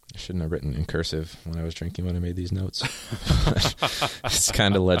shouldn't have written in cursive when I was drinking when I made these notes. It's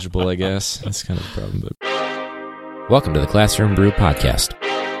kind of legible, I guess. That's kind of the problem. But welcome to the Classroom Brew Podcast.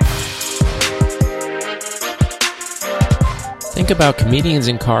 Think about comedians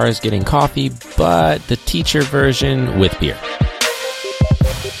in cars getting coffee, but the teacher version with beer.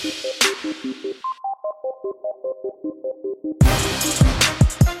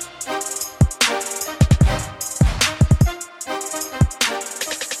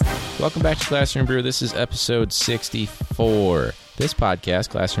 Welcome back to Classroom Brew. This is episode 64. This podcast,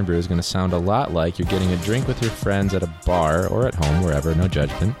 Classroom Brew, is going to sound a lot like you're getting a drink with your friends at a bar or at home, wherever, no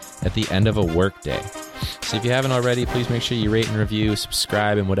judgment, at the end of a work day. So if you haven't already, please make sure you rate and review,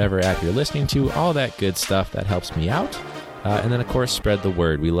 subscribe in whatever app you're listening to, all that good stuff. That helps me out. And then, of course, spread the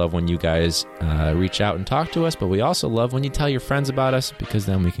word. We love when you guys reach out and talk to us, but we also love when you tell your friends about us because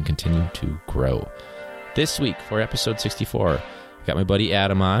then we can continue to grow. This week, for episode 64, got my buddy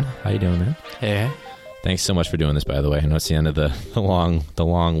Adam on. How you doing, man? Hey. Thanks so much for doing this, by the way. I know it's the end of the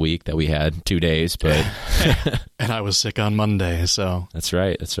long week that we had, 2 days, but... And I was sick on Monday, so... That's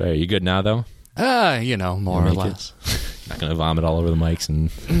right. You good now, though? More or less. Not going to vomit all over the mics and...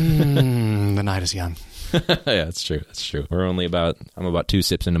 The night is young. Yeah, that's true. I'm about 2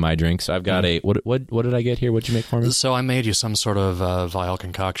 sips into my drink, so I've got a... What did I get here? What'd you make for me? So I made you some sort of vile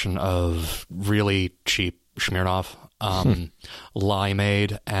concoction of really cheap Smirnoff,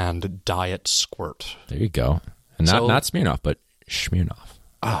 limeade, and Diet Squirt. There you go. And not Smirnoff, but Smirnoff.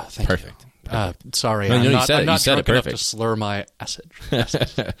 Ah, thank you. Perfect. Sorry, No, I'm you not said drunk it enough perfect. to slur my acid, I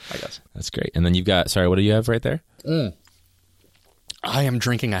guess. That's great. And then you've got... Sorry, what do you have right there? I am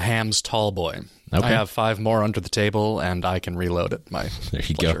drinking a Hamm's Tall Boy. Okay. I have 5 more under the table, and I can reload it. There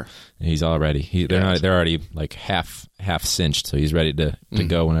you pleasure. go. He's all ready. They're already like half cinched, so he's ready to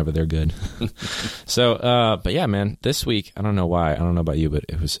go whenever they're good. So, but yeah, man, this week, I don't know why. I don't know about you, but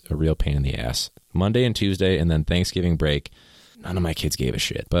it was a real pain in the ass. Monday and Tuesday, and then Thanksgiving break, none of my kids gave a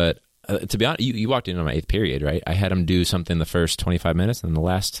shit. But to be honest, you walked in on my 8th period, right? I had them do something the first 25 minutes, and the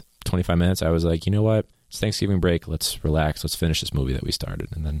last 25 minutes, I was like, you know what? It's Thanksgiving break. Let's relax. Let's finish this movie that we started,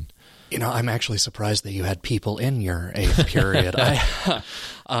 and then... I'm actually surprised that you had people in your 8th period.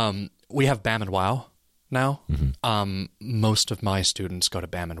 We have BAM and WOW now. Mm-hmm. Most of my students go to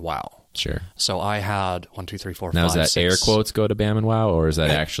BAM and WOW. Sure. So I had 1, 2, 3, 4, now, 5, is that 6. air quotes go to BAM and WOW, or is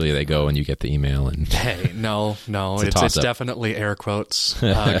that actually they go and you get the email? And Hey, no. It's definitely air quotes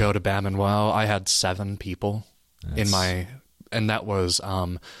go to BAM and WOW. I had 7 people and that was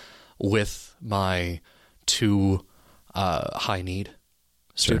with my 2 high need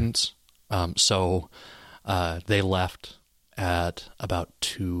students. So they left at about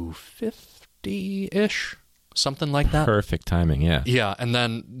 2:50-ish, something like that. Perfect timing, yeah. Yeah, and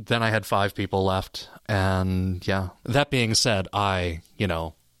then I had 5 people left, and yeah. That being said, I,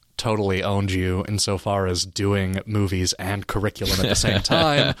 totally owned you insofar as doing movies and curriculum at the same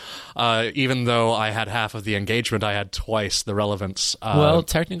time. Even though I had half of the engagement, I had twice the relevance. Well,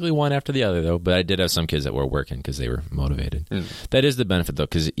 technically one after the other, though, but I did have some kids that were working because they were motivated. That is the benefit, though,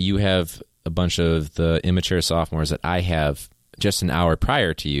 because you have a bunch of the immature sophomores that I have just an hour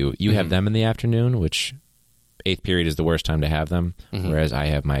prior to you. You have them in the afternoon, which 8th period is the worst time to have them, whereas I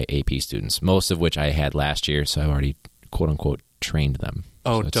have my AP students, most of which I had last year, so I already, quote-unquote, trained them.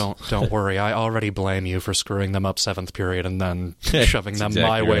 Oh, so don't worry. I already blame you for screwing them up 7th period and then shoving them exactly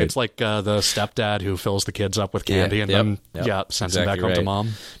my way. right. It's like the stepdad who fills the kids up with candy and then sends them back home to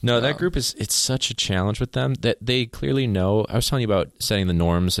mom. No, that group it's such a challenge with them that they clearly know. I was telling you about setting the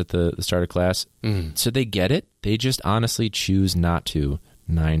norms at the start of class. So they get it. They just honestly choose not to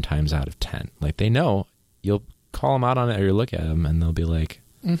 9 times out of 10. Like they know you'll call them out on it or you look at them and they'll be like,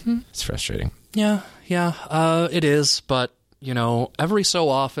 it's frustrating. Yeah, it is, but every so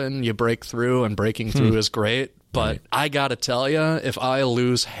often you break through, and breaking through is great. But Right. I gotta tell you, if I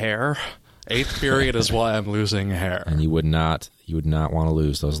lose hair, 8th period is why I'm losing hair. And you would not want to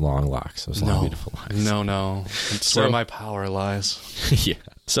lose those long locks, those long, beautiful locks. No. It's where my power lies. Yeah.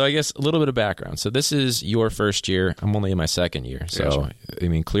 So I guess a little bit of background. So this is your first year. I'm only in my 2nd year. So, Gotcha. I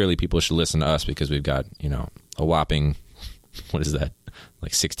mean, clearly people should listen to us because we've got, a whopping, what is that?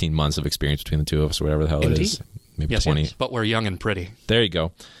 Like 16 months of experience between the two of us or whatever the hell it is. Maybe 20. Yes, but we're young and pretty. There you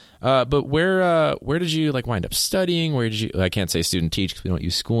go. But where did you wind up studying? Where did you? I can't say student teach because we don't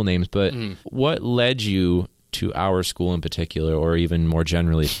use school names. But what led you to our school in particular, or even more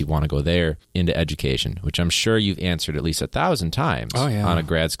generally, if you want to go there, into education? Which I'm sure you've answered at least 1,000 times on a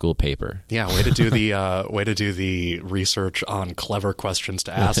grad school paper. Yeah, way to do the research on clever questions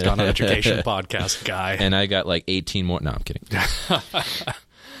to ask on an education podcast, guy. And I got like 18 more. No, I'm kidding.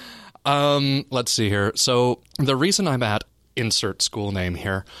 Let's see here. So the reason I'm at insert school name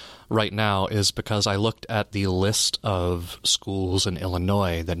here right now is because I looked at the list of schools in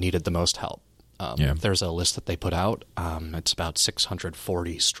Illinois that needed the most help. There's a list that they put out. It's about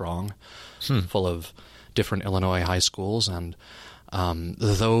 640 strong, full of different Illinois high schools. And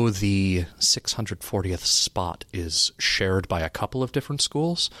though the 640th spot is shared by a couple of different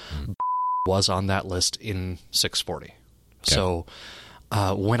schools, was on that list in 640. Okay. So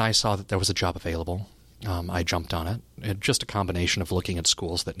when I saw that there was a job available, I jumped on it. Just a combination of looking at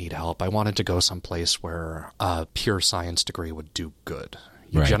schools that need help. I wanted to go someplace where a pure science degree would do good.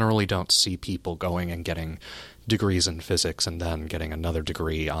 You generally don't see people going and getting degrees in physics and then getting another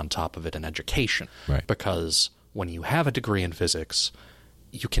degree on top of it in education. Right. Because when you have a degree in physics,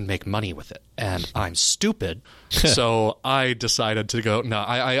 you can make money with it. And I'm stupid, so I decided to go, no,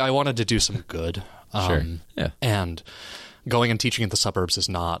 I wanted to do some good. Sure. Yeah. And going and teaching in the suburbs is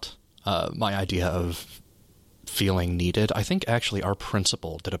not my idea of feeling needed. I think actually our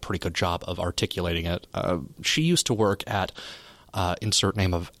principal did a pretty good job of articulating it. She used to work at insert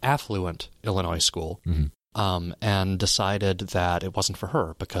name of affluent Illinois school, and decided that it wasn't for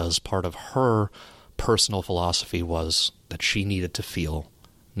her because part of her personal philosophy was that she needed to feel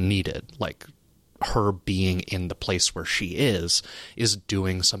needed. Like her being in the place where she is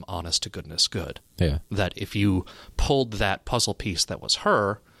doing some honest to goodness good. Yeah. That if you pulled that puzzle piece that was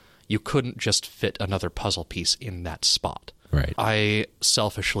her, you couldn't just fit another puzzle piece in that spot. Right. I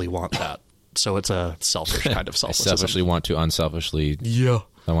selfishly want that. So it's a selfish kind of selfism. I selfishly want to unselfishly. Yeah.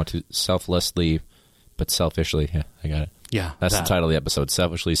 I want to selflessly, but selfishly. Yeah, I got it. Yeah. That's the title of the episode.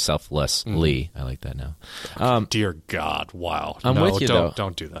 Selfishly, selflessly. I like that now. Dear God. Wow. I'm with you, though.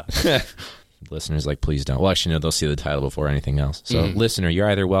 Don't do that. Listeners, like, please don't. Well, actually, no, they'll see the title before anything else. So, listener, you're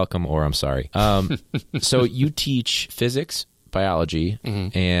either welcome or I'm sorry. So you teach physics, biology,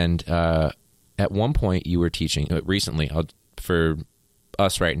 and at one point you were teaching, recently, for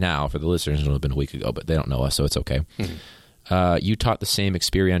us right now, for the listeners, it'll have been a week ago, but they don't know us, so it's okay. You taught the same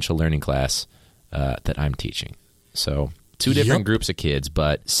experiential learning class that I'm teaching. So two different groups of kids,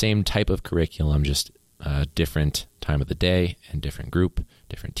 but same type of curriculum, just different time of the day and different group,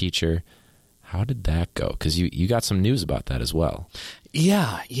 different teacher. How did that go? Because you got some news about that as well.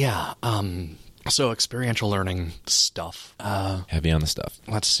 Yeah. So experiential learning stuff. Heavy on the stuff.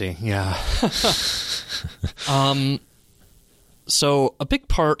 Let's see. Yeah. So a big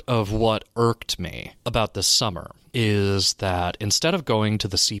part of what irked me about this summer is that instead of going to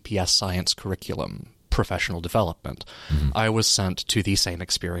the CPS science curriculum, professional development, I was sent to the same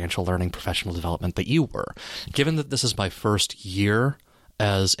experiential learning professional development that you were. Given that this is my first year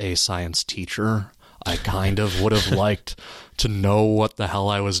as a science teacher, I kind of would have liked to know what the hell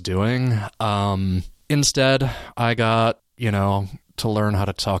I was doing. Instead, I got, to learn how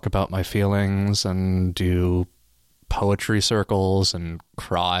to talk about my feelings and do poetry circles and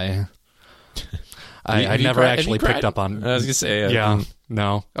cry. I never actually picked up on... I was going to say...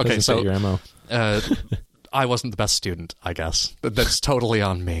 no. Okay, so... Your MO. I wasn't the best student, I guess. That's totally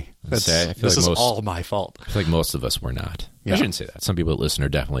on me. This is all my fault. I feel like most of us were not. Yeah. I shouldn't say that. Some people that listen are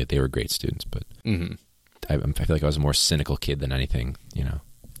definitely, they were great students, but I feel like I was a more cynical kid than anything,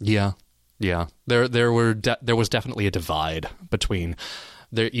 Yeah. There was definitely a divide between...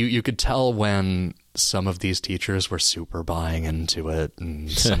 You could tell when some of these teachers were super buying into it, and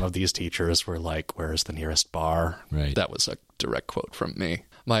some of these teachers were like, "Where's the nearest bar?" Right. That was a direct quote from me.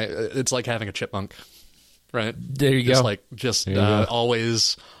 It's like having a chipmunk, right? There you go.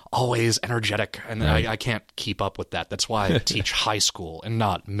 Always energetic, and right. I can't keep up with that. That's why I teach high school and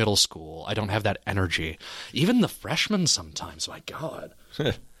not middle school. I don't have that energy. Even the freshmen sometimes. My God.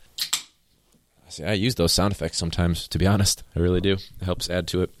 See, I use those sound effects sometimes, to be honest. I really do. It helps add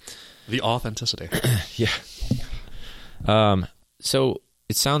to it. The authenticity. Yeah. So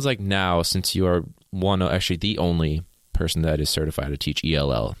it sounds like now, since you are actually the only person that is certified to teach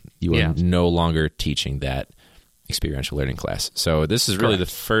ELL, you are no longer teaching that experiential learning class. So this is really the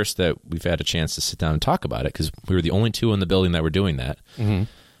first that we've had a chance to sit down and talk about it, because we were the only two in the building that were doing that.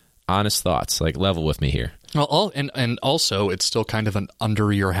 Honest thoughts, like level with me here. Well, and also it's still kind of an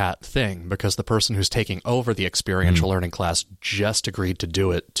under your hat thing, because the person who's taking over the experiential learning class just agreed to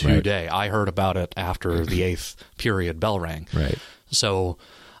do it today. Right. I heard about it after the 8th period bell rang. Right. So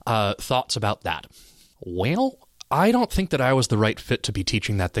thoughts about that? Well, I don't think that I was the right fit to be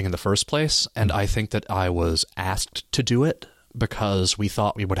teaching that thing in the first place, and I think that I was asked to do it because we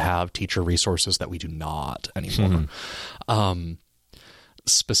thought we would have teacher resources that we do not anymore.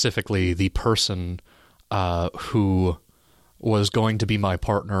 Specifically, the person who was going to be my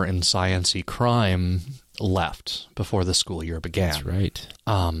partner in Science-y crime left before the school year began. That's right.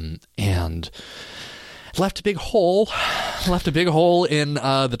 And left a big hole left a big hole in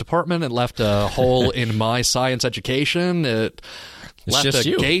the department. It left a hole in my science education. It's left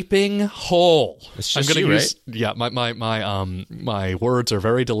a gaping hole. It's just you, right? Yeah, my words are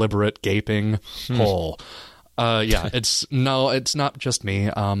very deliberate. Gaping hole. Yeah, it's not just me.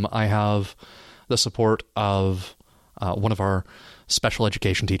 I have the support of one of our special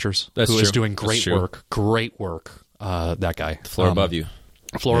education teachers who is doing great work. Great work. That guy. The floor above you.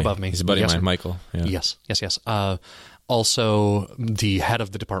 Floor above me. He's a buddy of mine, Michael. Yeah. Yes. Also, the head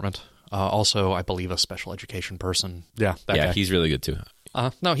of the department. Also, I believe a special education person. Yeah, that guy. He's really good too.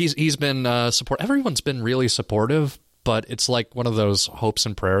 No, he's been support. Everyone's been really supportive, but it's like one of those hopes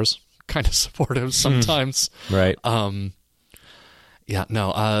and prayers kind of supportive sometimes. Right. Yeah.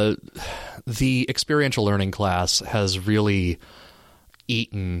 No. The experiential learning class has really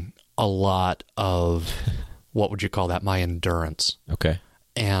eaten a lot of what would you call that? My endurance. Okay.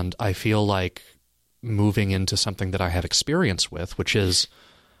 And I feel like moving into something that I have experience with, which is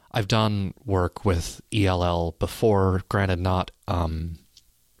I've done work with ELL before, granted not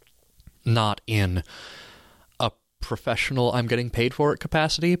in a professional I'm getting paid for it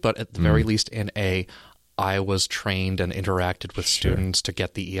capacity, but at the very least in I was trained and interacted with students to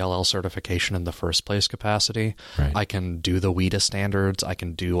get the ELL certification in the first place capacity. Right. I can do the WIDA standards. I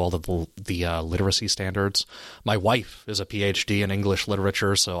can do all the literacy standards. My wife is a PhD in English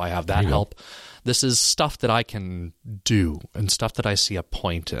literature, so I have that help. This is stuff that I can do and stuff that I see a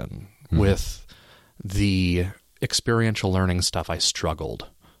point in. With the experiential learning stuff, I struggled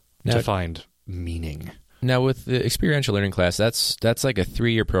to find meaning. Now, with the experiential learning class, that's like a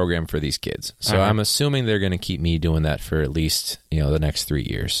 3-year program for these kids. So I'm assuming they're going to keep me doing that for at least the next 3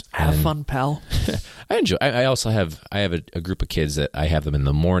 years. Have fun, pal. I enjoy. I also have a group of kids that I have them in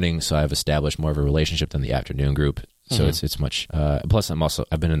the morning, so I've established more of a relationship than the afternoon group. So it's much. Plus,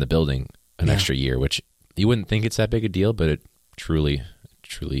 I've been in the building an extra year, which you wouldn't think it's that big a deal, but it truly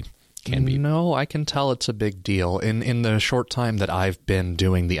can be. No, I can tell it's a big deal. In the short time that I've been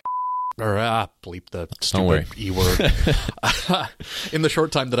doing the bleep the stupid E word. In the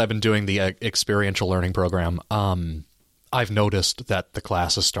short time that I've been doing the experiential learning program, I've noticed that the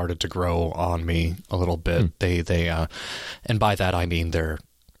class has started to grow on me a little bit. They and by that I mean they're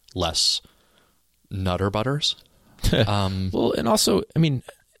less nutter butters. Well, and also, I mean,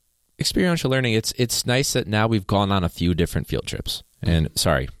 experiential learning. It's nice that now we've gone on a few different field trips. And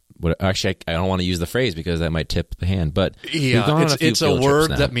sorry. Actually, I don't want to use the phrase because that might tip the hand, but it's a word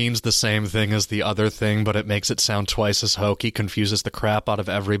that means the same thing as the other thing, but it makes it sound twice as hokey, confuses the crap out of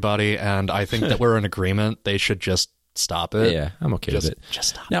everybody, and I think that we're in agreement. They should just stop it. Yeah, I'm okay with it.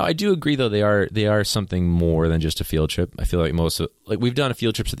 Just stop. Now, I do agree though they are something more than just a field trip. I feel like we've done a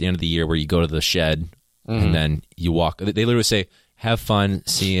field trips at the end of the year where you go to the shed and then you walk. They literally say, "Have fun,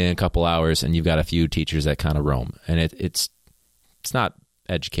 see you in a couple hours," and you've got a few teachers that kind of roam, and it's not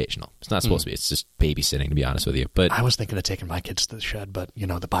educational. It's not supposed to be. It's just babysitting, to be honest with you. But I was thinking of taking my kids to the shed, but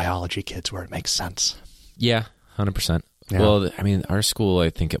the biology kids where it makes sense. Yeah, 100%. Yeah. Well, I mean, our school, I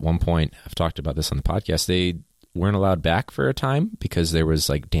think at one point, I've talked about this on the podcast, they weren't allowed back for a time because there was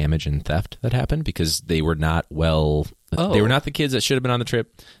like damage and theft that happened because they were not they were not the kids that should have been on the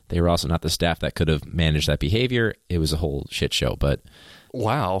trip. They were also not the staff that could have managed that behavior. It was a whole shit show, but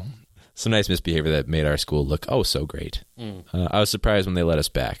wow. Some nice misbehavior that made our school look so great. I was surprised when they let us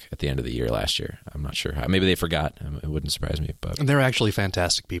back at the end of the year last year. I'm not sure how. Maybe they forgot. It wouldn't surprise me. But they're actually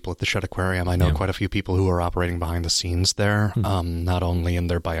fantastic people at the Shedd Aquarium. I know quite a few people who are operating behind the scenes there, not only in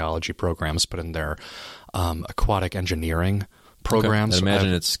their biology programs, but in their aquatic engineering programs. I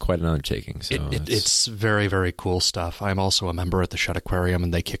imagine it's quite an undertaking. So it's very, very cool stuff. I'm also a member at the Shedd Aquarium,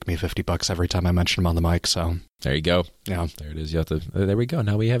 and they kick me $50 every time I mention them on the mic. So there you go. Yeah, there it is. There we go.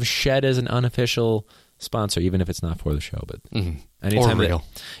 Now we have Shedd as an unofficial sponsor, even if it's not for the show. But anytime or real.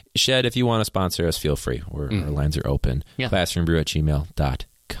 Shedd, if you want to sponsor us, feel free. Our lines are open. Yeah.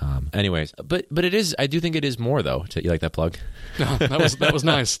 classroombrew@gmail.com. Anyways, but it is. I do think it is more though. You like that plug? No, that was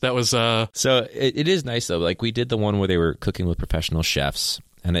nice. That was So it is nice though. Like we did the one where they were cooking with professional chefs,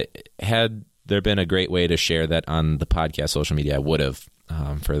 and it had there been a great way to share that on the podcast social media, I would have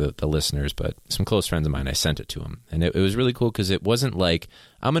for the listeners. But some close friends of mine, I sent it to them, and it was really cool because it wasn't like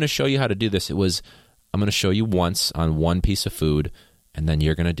I'm going to show you how to do this. It was I'm going to show you once on one piece of food, and then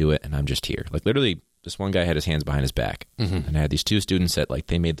you're going to do it, and I'm just here. Like literally. This one guy had his hands behind his back, and I had these two students that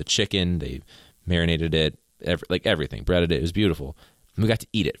they made the chicken, they marinated it, everything, breaded it. It was beautiful. And we got to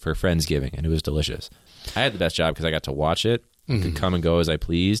eat it for Friendsgiving, and it was delicious. I had the best job because I got to watch it. I could come and go as I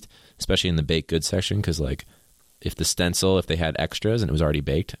pleased, especially in the baked goods section because if they had extras and it was already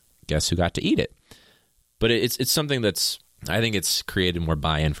baked, guess who got to eat it? But it's something that's I think it's created more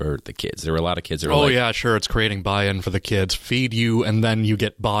buy-in for the kids. There were a lot of kids that were yeah, sure, it's creating buy-in for the kids. Feed you, and then you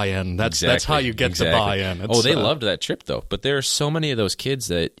get buy-in. That's how you get the buy-in. They loved that trip, though. But there are so many of those kids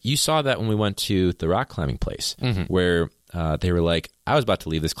that you saw that when we went to the rock climbing place, where they were like, I was about to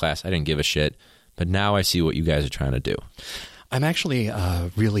leave this class. I didn't give a shit. But now I see what you guys are trying to do. I'm actually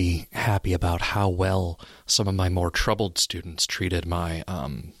really happy about how well some of my more troubled students treated my,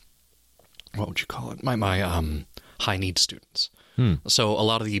 what would you call it? My high need students. So a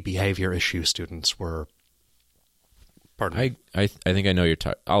lot of the behavior issue students were. Pardon me. I think I know you're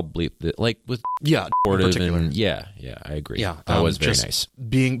talking. I'll bleep it. Like with in particular. I agree. Yeah, that was very nice.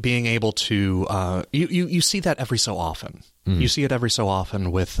 Being able to you see that every so often. You see it every so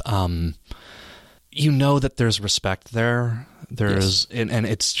often with you know that there's respect there. There's and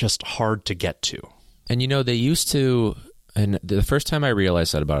it's just hard to get to. And they used to. And the first time I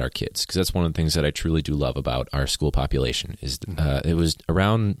realized that about our kids, because that's one of the things that I truly do love about our school population, is it was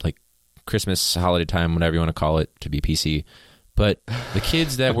around like Christmas, holiday time, whatever you want to call it, to be PC. But the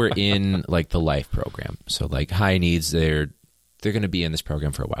kids that were in like the life program, so like high needs, they're going to be in this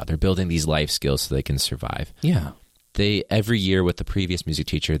program for a while. They're building these life skills so they can survive. Yeah. They every year with the previous music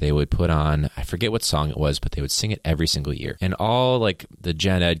teacher, they would put on, I forget what song it was, but they would sing it every single year. And all like the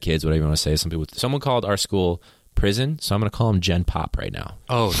Gen Ed kids, whatever you want to say, someone called our school prison, so I'm going to call them Gen Pop right now.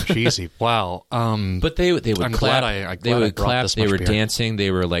 Oh, cheesy! Wow. But they would I'm clap. They would clap. They were dancing.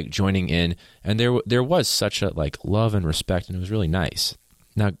 They were like joining in, and there was such a like love and respect, and it was really nice.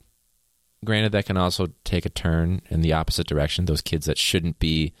 Now, granted, that can also take a turn in the opposite direction. Those kids that shouldn't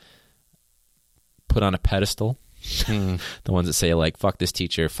be put on a pedestal, the ones that say like "fuck this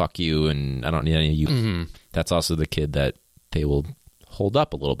teacher," "fuck you," and I don't need any of you. That's also the kid that they will hold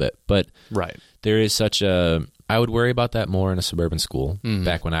up a little bit. But there is such a. I would worry about that more in a suburban school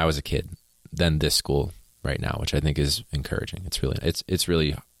back when I was a kid than this school right now, which I think is encouraging. It's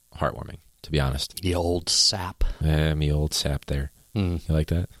really heartwarming, to be honest. The old sap. Me old sap there. You like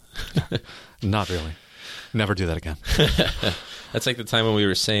that? Not really. Never do that again. That's like the time when we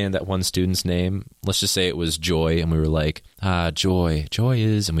were saying that one student's name. Let's just say it was Joy, and we were like, Joy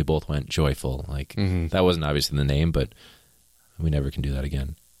is, and we both went joyful. Like that wasn't obviously the name, but we never can do that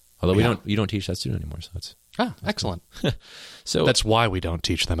again. Although you don't teach that student anymore, so that's excellent. Cool. So that's why we don't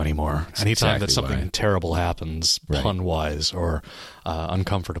teach them anymore. Anytime that something terrible happens, pun-wise or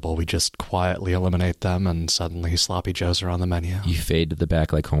uncomfortable, we just quietly eliminate them, and suddenly sloppy joes are on the menu. You fade to the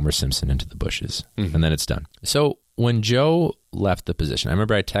back like Homer Simpson into the bushes, and then it's done. So when Joe left the position, I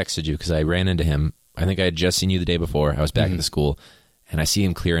remember I texted you because I ran into him. I think I had just seen you the day before. I was back at the school, and I see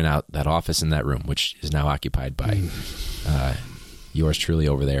him clearing out that office in that room, which is now occupied by yours truly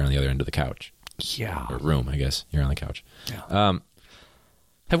over there on the other end of the couch. Yeah. Or room, I guess. You're on the couch. Yeah.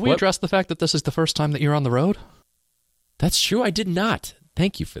 Have we addressed the fact that this is the first time that you're on the road? That's true. I did not.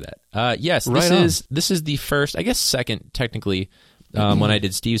 Thank you for that. Yes, this is the first, I guess second, technically, when I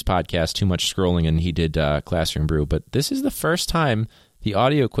did Steve's podcast, Too Much Scrolling, and he did Classroom Brew. But this is the first time the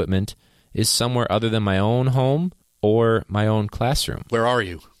audio equipment is somewhere other than my own home or my own classroom. Where are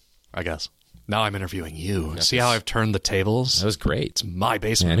you, I guess? Now I'm interviewing you. See how I've turned the tables? That was great. It's my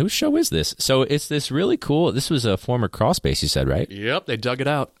basement. Man, whose show is this? So it's this really cool, this was a former crawl space, you said, right? Yep, they dug it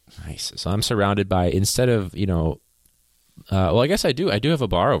out. Nice. So I'm surrounded by, instead of, I guess I do have a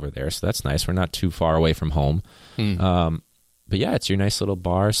bar over there, so that's nice. We're not too far away from home. But yeah, it's your nice little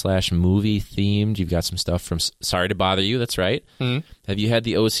bar / movie themed. You've got some stuff from Sorry to Bother You, that's right. Have you had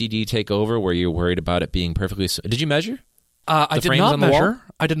the OCD take over where you're worried about it being perfectly... Did you measure? I did not measure.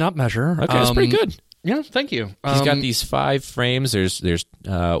 I did not measure. Okay, that's pretty good. Yeah, thank you. He's got these 5 frames. There's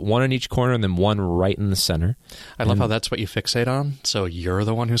one in each corner and then one right in the center. I love how that's what you fixate on. So you're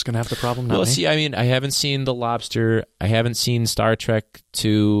the one who's going to have the problem, not me? See, I mean, I haven't seen The Lobster. I haven't seen Star Trek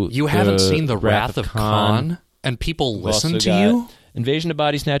 2. You haven't seen The Wrath of Khan? And people listen to you? Invasion of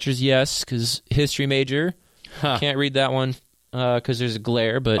Body Snatchers, yes, because history major. Can't read that one because there's a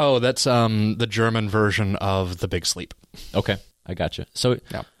glare. But that's the German version of The Big Sleep. Okay, I gotcha. So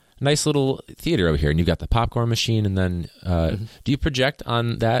nice little theater over here, and you've got the popcorn machine, and then do you project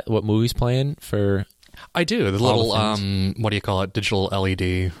on that what movie's playing for? I do. The little what do you call it? Digital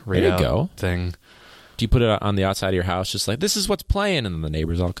LED readout thing. Do you put it on the outside of your house, just like this is what's playing, and then the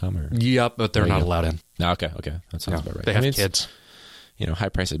neighbors all come? Or yep, but they're not allowed in. No, okay, that sounds about right. They have kids. High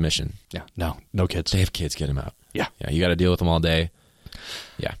price admission. Yeah, no kids. They have kids. Get them out. Yeah. You got to deal with them all day.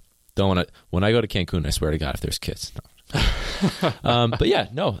 Yeah, don't want to. When I go to Cancun, I swear to God, if there's kids. No. But yeah,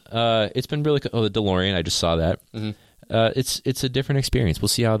 no, it's been really cool. Oh, the DeLorean, I just saw that. It's a different experience. We'll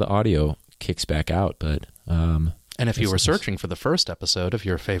see how the audio kicks back out, but and if you were searching for the first episode of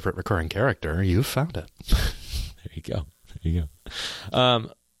your favorite recurring character, you found it. There you go. There you go.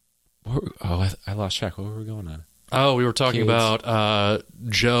 I lost track. What were we going on? Oh, we were talking about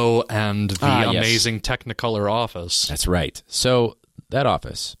Joe and the amazing yes. Technicolor office. That's right. So that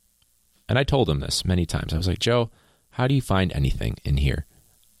office, and I told him this many times. I was like, Joe, how do you find anything in here?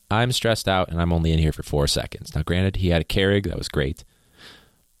 I'm stressed out, and I'm only in here for 4 seconds. Now, granted, he had a Keurig. That was great.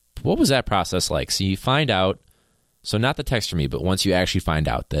 But what was that process like? So you find out, so not the text from me, but once you actually find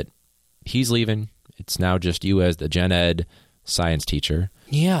out that he's leaving, it's now just you as the gen ed science teacher.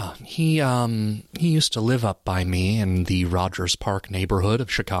 Yeah, he used to live up by me in the Rogers Park neighborhood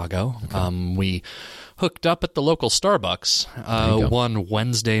of Chicago. Okay. We hooked up at the local Starbucks one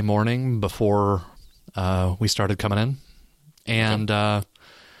Wednesday morning before we started coming in. And,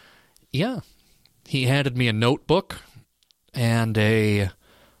 he handed me a notebook and a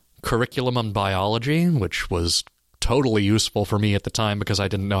curriculum on biology, which was totally useful for me at the time because I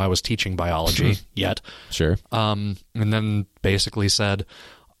didn't know I was teaching biology yet. Sure. And then basically said,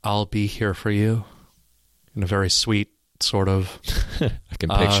 I'll be here for you, in a very sweet sort of... I can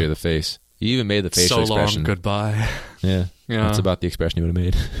picture the face. You even made the facial expression. So long, goodbye. Yeah. That's about the expression you would have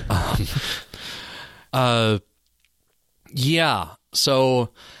made. Yeah. So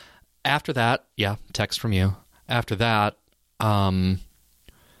after that, text from you. After that,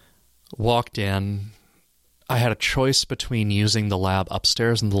 walked in. I had a choice between using the lab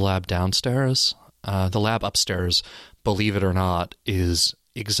upstairs and the lab downstairs. The lab upstairs, believe it or not, is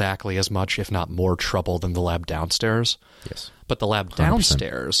exactly as much, if not more, trouble than the lab downstairs. Yes. But the lab 100%.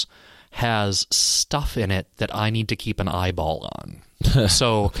 Downstairs has stuff in it that I need to keep an eyeball on.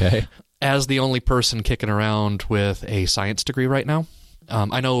 So as the only person kicking around with a science degree right now,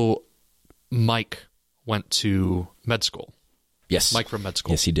 I know Mike went to med school. Yes. Mike from med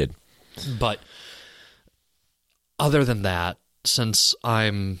school. Yes, he did. But other than that, since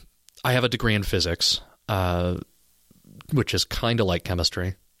I have a degree in physics, which is kind of like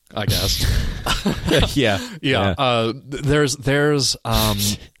chemistry, I guess. Yeah. There's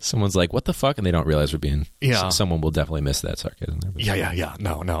someone's like, what the fuck? And they don't realize we're being... Yeah. Someone will definitely miss that sarcasm there. Yeah.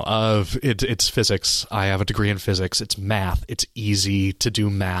 No. It's physics. I have a degree in physics. It's math. It's easy to do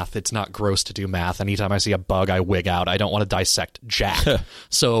math. It's not gross to do math. Anytime I see a bug, I wig out. I don't want to dissect jack.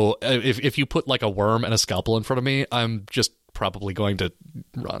 So if you put like a worm and a scalpel in front of me, I'm just probably going to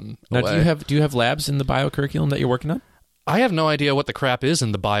run away. Now, do you have labs in the bio curriculum that you're working on? I have no idea what the crap is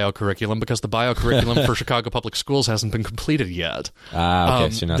in the bio curriculum because the bio curriculum for Chicago Public Schools hasn't been completed yet. Okay,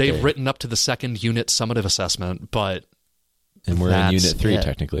 so you're not they've there. written up to the second unit summative assessment, but and we're in unit 3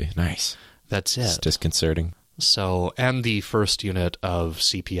 technically. Nice. That's it. It's disconcerting. So, and the first unit of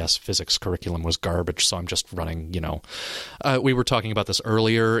CPS physics curriculum was garbage, so I'm just running, we were talking about this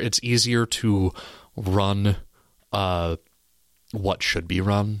earlier. It's easier to run what should be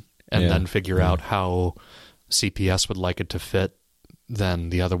run and then figure out how CPS would like it to fit than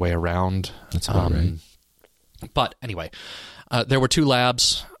the other way around. That's about right. But anyway, there were 2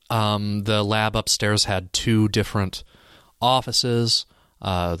 labs. The lab upstairs had 2 different offices.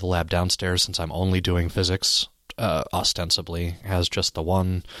 The lab downstairs, since I'm only doing physics, ostensibly, has just the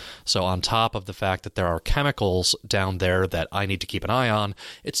one. So on top of the fact that there are chemicals down there that I need to keep an eye on,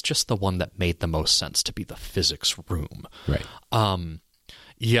 it's just the one that made the most sense to be the physics room. Right.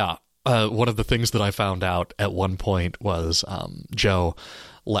 One of the things that I found out at one point was Joe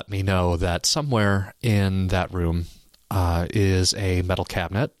let me know that somewhere in that room is a metal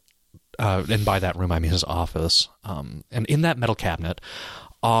cabinet. And by that room, I mean his office. And in that metal cabinet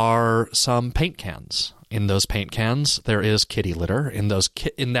are some paint cans. In those paint cans, there is kitty litter. In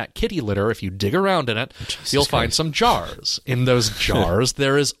that kitty litter, if you dig around in it, you'll find some jars. In those jars,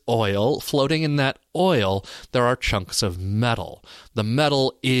 there is oil. Floating in that oil, there are chunks of metal. The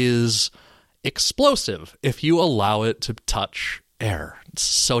metal is explosive if you allow it to touch air. It's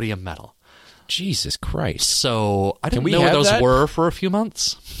sodium metal. Jesus Christ. So I didn't know where those were for a few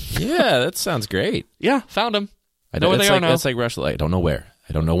months. Yeah, that sounds great. Yeah, found them. I know where they are now. That's like Rush Light. I don't know where.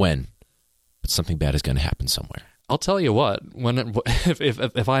 I don't know when. But something bad is going to happen somewhere. I'll tell you what.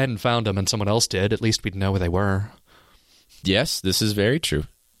 If I hadn't found them and someone else did, at least we'd know where they were. Yes, this is very true.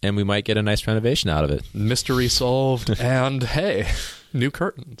 And we might get a nice renovation out of it. Mystery solved. And hey, new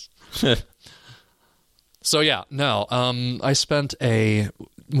curtains. So yeah, no. I spent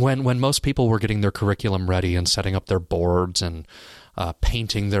when most people were getting their curriculum ready and setting up their boards and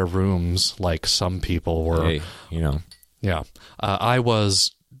painting their rooms, like some people were. Hey, Yeah. I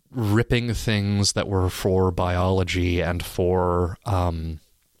was ripping things that were for biology and for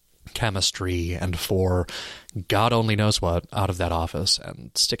chemistry and for God only knows what out of that office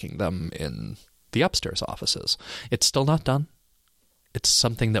and sticking them in the upstairs offices. It's still not done. It's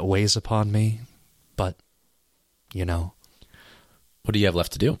something that weighs upon me, but, What do you have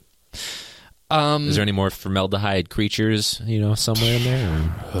left to do? Is there any more formaldehyde creatures, somewhere in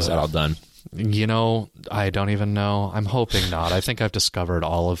there? Or is that all done? I don't even know. I'm hoping not. I think I've discovered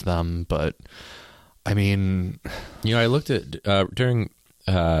all of them, but I mean... I looked at, during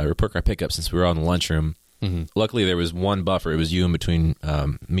report card pickup, since we were all in the lunchroom, luckily there was one buffer. It was you in between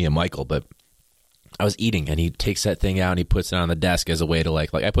me and Michael, but I was eating, and he takes that thing out and he puts it on the desk as a way to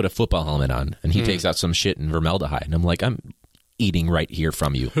like I put a football helmet on, and he takes out some shit in formaldehyde, and I'm like, I'm eating right here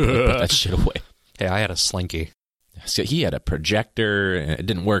from you. Put that shit away. Hey, I had a Slinky. So he had a projector, and it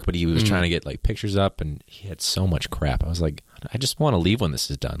didn't work, but he was trying to get like pictures up, and he had so much crap. I was like, I just want to leave when this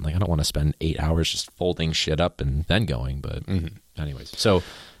is done. Like, I don't want to spend 8 hours just folding shit up and then going. But anyways, so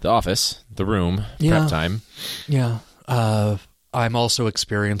the office, the room, prep time. Yeah. I'm also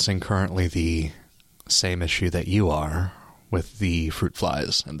experiencing currently the same issue that you are with the fruit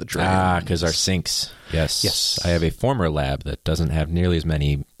flies and the drains. Because our sinks. Yes. I have a former lab that doesn't have nearly as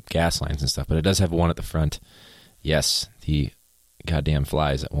many gas lines and stuff, but it does have one at the front. Yes, the goddamn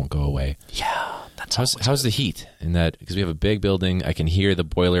flies that won't go away. Yeah. How's the heat in that? Because we have a big building. I can hear the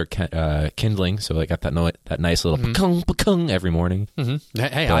boiler kindling, so I got that nice little pa-kung, pa-kung every morning.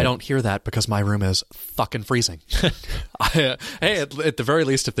 Hey, I don't hear that because my room is fucking freezing. Hey, at the very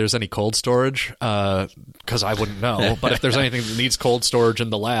least, if there's any cold storage, because I wouldn't know, but if there's anything that needs cold storage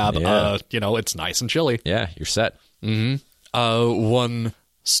in the lab, it's nice and chilly. Yeah, you're set. One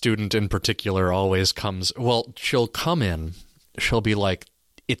student in particular always comes. Well, she'll come in. She'll be like,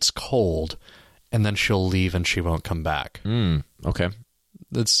 "It's cold." And then she'll leave and she won't come back. Okay.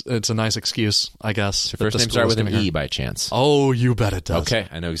 It's a nice excuse, I guess. Her first name starts with an E by chance. Oh, you bet it does. Okay,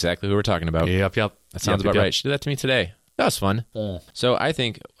 I know exactly who we're talking about. Yep. That sounds about right. She did that to me today. That was fun. So I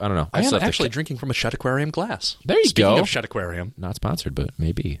think, I don't know. I am actually drinking from a Shed Aquarium glass. There you go. Speaking of Shed Aquarium. Not sponsored, but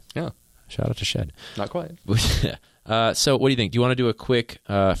maybe. Yeah. Shout out to Shed. Not quite. So what do you think? Do you want to do a quick,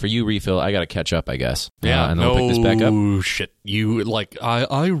 for you, refill? I got to catch up, I guess. Yeah. And then we'll pick this back up. Oh, shit. You,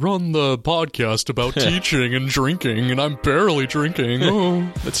 I run the podcast about teaching and drinking, and I'm barely drinking. Oh,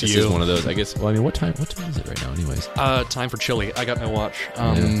 that's this you. Is one of those, I guess. Well, I mean, what time is it right now, anyways? Time for chili. I got my watch.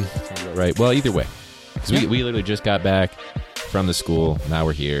 Right. Well, either way. Because we literally just got back from the school. Now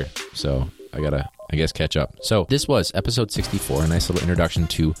we're here. So I got to, I guess, catch up. So this was episode 64, a nice little introduction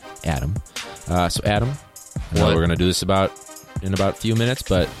to Adam. So Adam, I know we're going to do this in about a few minutes,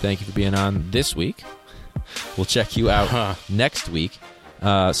 but thank you for being on this week. We'll check you out next week.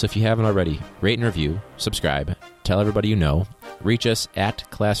 So if you haven't already, rate and review, subscribe, tell everybody you know. Reach us at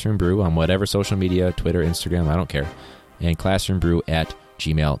Classroom Brew on whatever social media, Twitter, Instagram, I don't care. And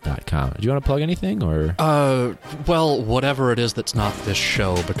classroombrew@gmail.com. Do you want to plug anything? Or well, whatever it is that's not this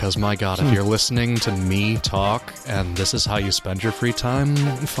show, because my God, if you're listening to me talk and this is how you spend your free time,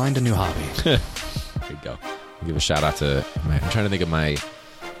 find a new hobby. There you go. I'll give a shout out to I'm trying to think of I've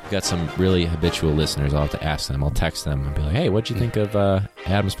got some really habitual listeners. I'll have to ask them. I'll text them and be like, hey, what'd you think of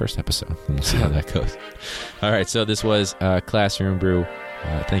Adam's first episode? And we'll see how that goes. All right, so this was Classroom Brew.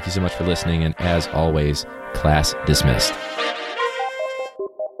 Thank you so much for listening, and as always, class dismissed.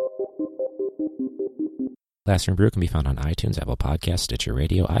 Classroom Brew can be found on iTunes, Apple Podcasts, Stitcher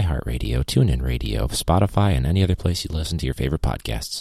Radio, iHeartRadio, TuneIn Radio, Spotify, and any other place you listen to your favorite podcasts.